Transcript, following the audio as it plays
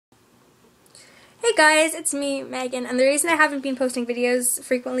Hey guys, it's me, Megan, and the reason I haven't been posting videos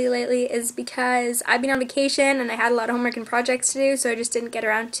frequently lately is because I've been on vacation and I had a lot of homework and projects to do, so I just didn't get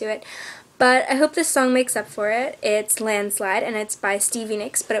around to it. But I hope this song makes up for it. It's Landslide, and it's by Stevie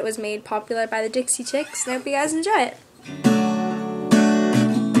Nicks, but it was made popular by the Dixie Chicks, and I hope you guys enjoy it.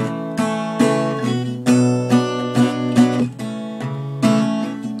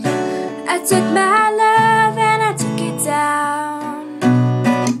 I took my love and I took it down,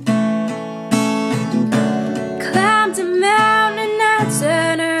 climbed a mountain and I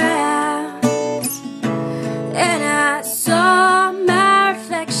turned around, and I saw my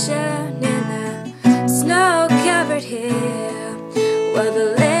reflection in the snow-covered hill. Well,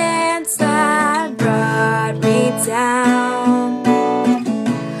 the landslide brought me down.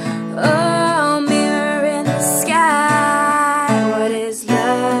 Oh, mirror in the sky, what is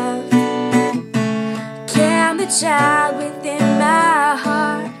love? Can the child within my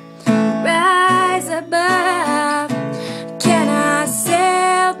heart rise above? Can I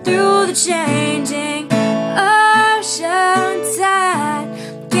sail through the changing ocean tide?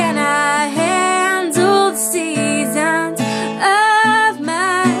 Can I handle the seasons of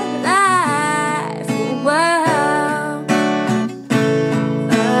my life? Whoa.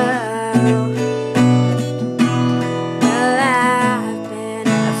 Oh. Well, I've been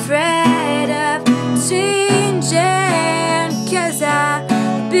afraid of changing, 'cause I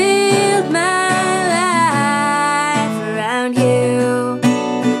build my life around you.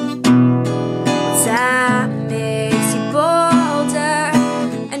 Time makes you bolder,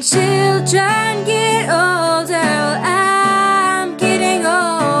 and children get older. Well, I'm getting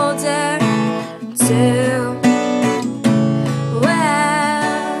older too.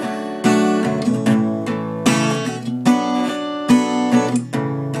 Well,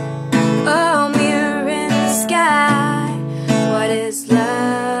 oh, mirror in the sky, what is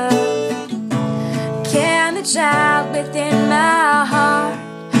love? Can the child within my heart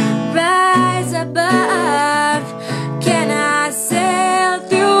rise above? Can I sail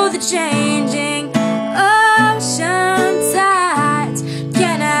through the changing ocean tides?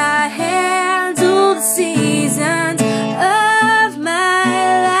 Can I handle the seasons of my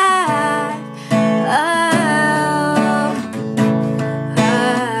life? Oh, oh.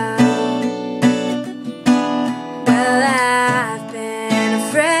 Well, I've been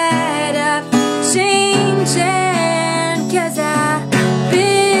afraid of changing, 'cause I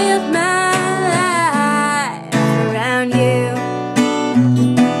build my life around you.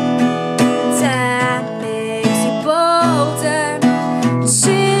 Time makes you bolder,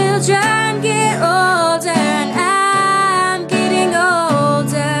 children get older, and I'm getting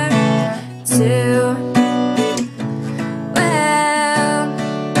older too. Well,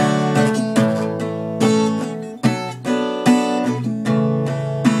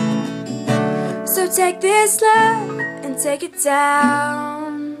 so take this love and take it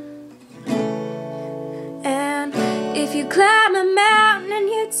down. And if you climb a mountain and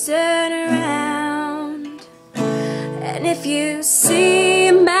you turn around, and if you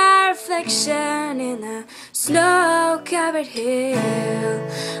see my reflection in the snow-covered hill,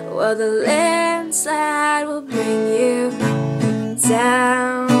 well, the landslide will bring you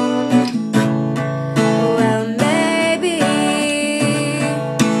down. Well, maybe,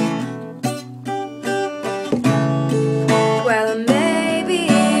 well, maybe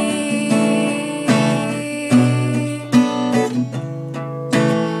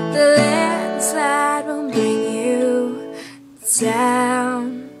the landslide will bring you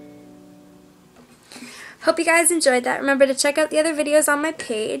down. Hope you guys enjoyed that. Remember to check out the other videos on my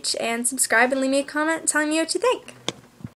page and subscribe and leave me a comment telling me what you think.